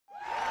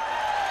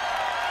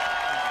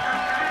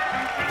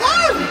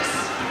Thanks!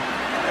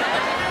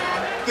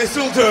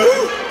 This'll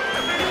do.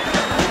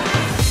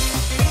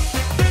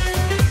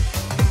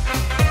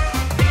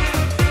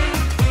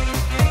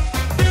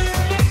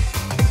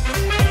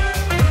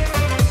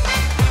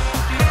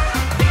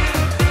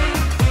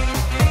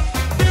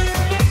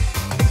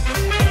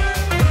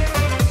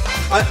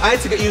 I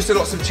had to get used to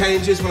lots of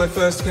changes when I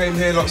first came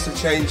here, lots of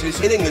changes.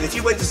 In England, if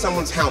you went to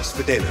someone's house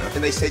for dinner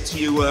and they said to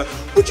you,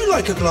 would you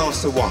like a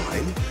glass of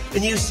wine?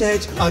 And you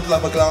said, I'd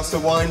love a glass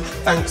of wine,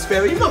 thanks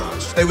very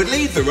much. They would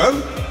leave the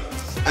room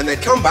and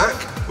they'd come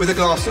back with a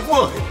glass of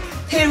wine.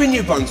 Here in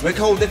New Brunswick,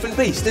 whole different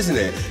beast, isn't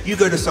it? You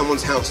go to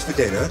someone's house for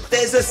dinner,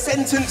 there's a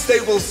sentence they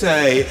will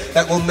say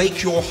that will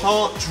make your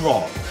heart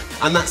drop.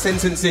 And that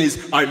sentence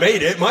is, I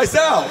made it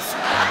myself.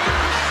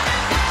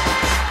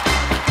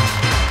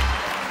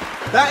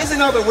 That is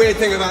another weird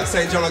thing about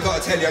St. John, I've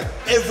got to tell you.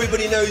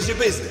 Everybody knows your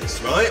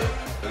business, right?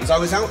 And I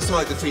was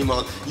outside the 3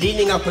 Mile,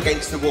 leaning up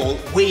against the wall,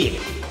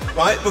 weeing,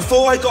 right?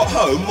 Before I got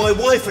home, my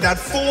wife had had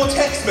 4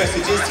 text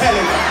messages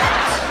telling me,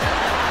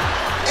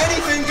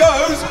 anything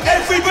goes,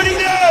 everybody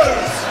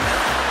knows!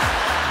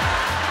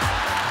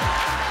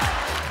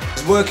 I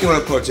was working on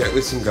a project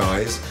with some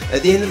guys.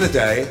 At the end of the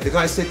day, the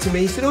guy said to me,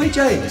 he said, oi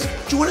James,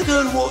 do you want to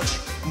go and watch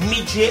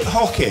midget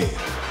hockey?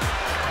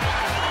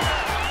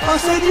 I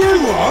said,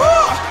 you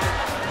what?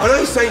 I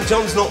know St.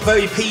 John's not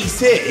very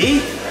PC,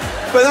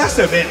 but that's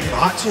a bit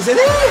much, isn't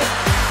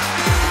it?